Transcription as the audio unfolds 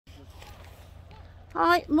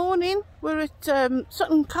Hi, morning. We're at Sutton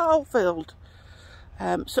Sutton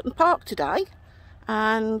Park today,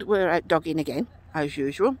 and we're out dogging again, as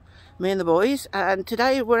usual, me and the boys. And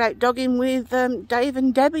today we're out dogging with Dave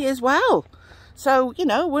and Debbie as well. So, you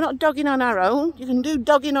know, we're not dogging on our own. You can do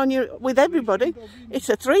dogging with everybody. It's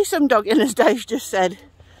a threesome dogging, as Dave just said.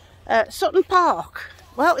 Sutton Park.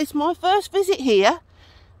 Well, it's my first visit here.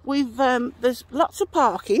 There's lots of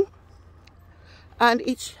parking, and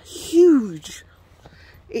it's huge.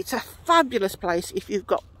 It's a fabulous place if you've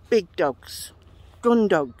got big dogs, gun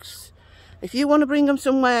dogs. If you want to bring them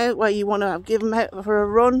somewhere where you want to give them out for a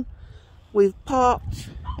run, we've parked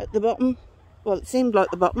at the bottom. Well, it seemed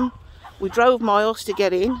like the bottom. We drove miles to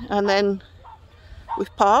get in, and then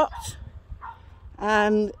we've parked,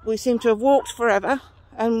 and we seem to have walked forever,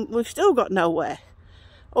 and we've still got nowhere.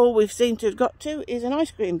 All we've seemed to have got to is an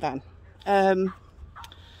ice cream van.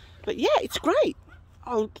 But yeah, it's great.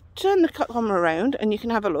 I'll turn the camera around and you can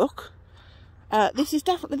have a look. This is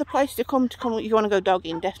definitely the place to come if you want to go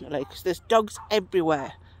dogging, definitely, because there's dogs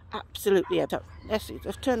everywhere, absolutely everywhere. Let's see,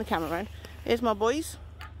 let's turn the camera around. Here's my boys,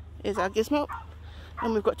 here's our Gizmo,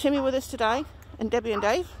 and we've got Timmy with us today, and Debbie and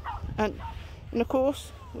Dave, and of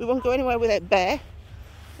course we won't go anywhere without Bear.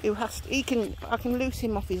 I can loose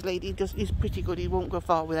him off his lead. He's pretty good. He won't go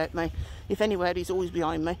far without me. If anywhere, he's always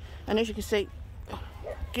behind me. And as you can see,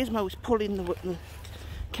 Gizmo is pulling the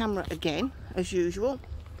camera again, as usual,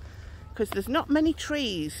 because there's not many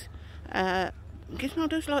trees. Gizmo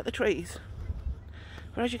does like the trees,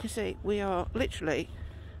 but as you can see,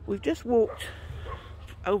 we've just walked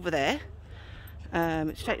over there.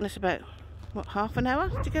 It's taken us about half an hour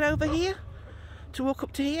to get over here, to walk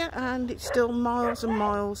up to here, and it's still miles and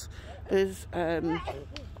miles of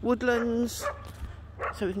woodlands,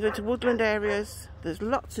 so we can go to woodland areas. There's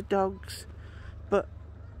lots of dogs, but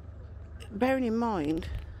bearing in mind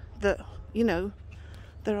that, you know,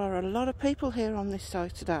 there are a lot of people here on this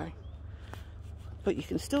side today, but you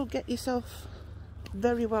can still get yourself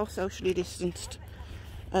very well socially distanced.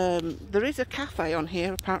 There is a cafe on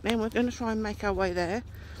here apparently, and we're going to try and make our way there.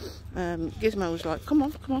 Gizmo was like, come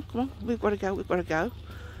on, we've got to go.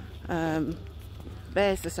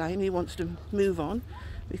 Bear's the same, he wants to move on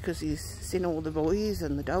because he's seen all the boys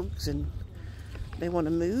and the dogs and they want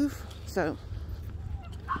to move. So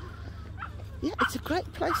yeah, it's a great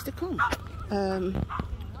place to come.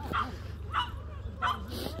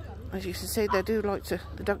 As you can see, they do like to,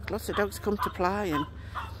 lots of dogs come to play,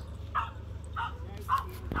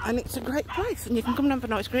 and it's a great place, and you can come and have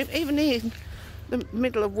an ice cream. Even in the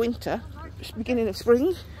middle of winter, beginning of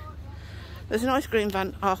spring, there's an ice cream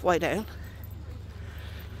van halfway down.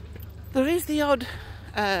 There is the odd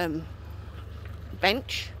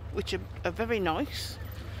bench, which are very nice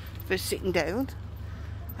for sitting down.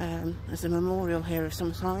 There's a memorial here of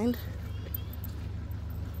some kind.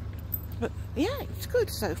 But yeah, it's good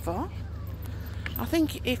so far. I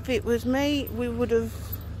think if it was me, we would have,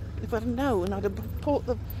 if I'd known, I'd have brought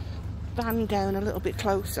the van down a little bit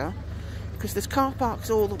closer, because there's car parks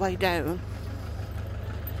all the way down.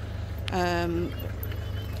 And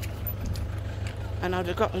I'd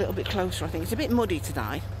have got a little bit closer. I think it's a bit muddy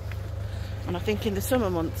today, and I think in the summer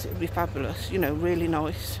months it would be fabulous, you know, really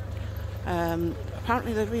nice.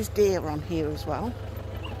 Apparently there is deer on here as well.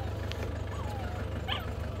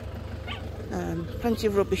 Plenty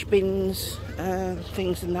of rubbish bins,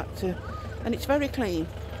 things and that too. And it's very clean.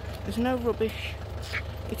 There's no rubbish.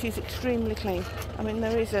 It is extremely clean. I mean,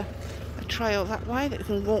 there is a trail that way that you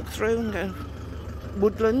can walk through and go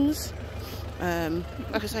woodlands.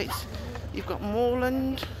 Like I say, you've got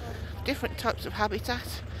moorland, different types of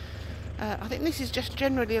habitat. I think this is just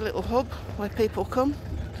generally a little hub where people come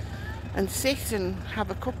and sit and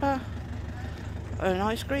have a cuppa, an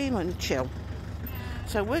ice cream, and chill.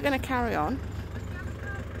 So we're going to carry on,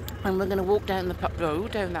 and we're going to walk down the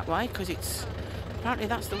road down that way, because it's apparently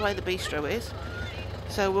that's the way the bistro is.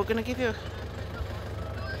 So we're going to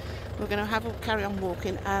carry on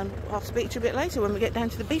walking, and I'll speak to you a bit later when we get down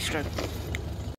to the bistro.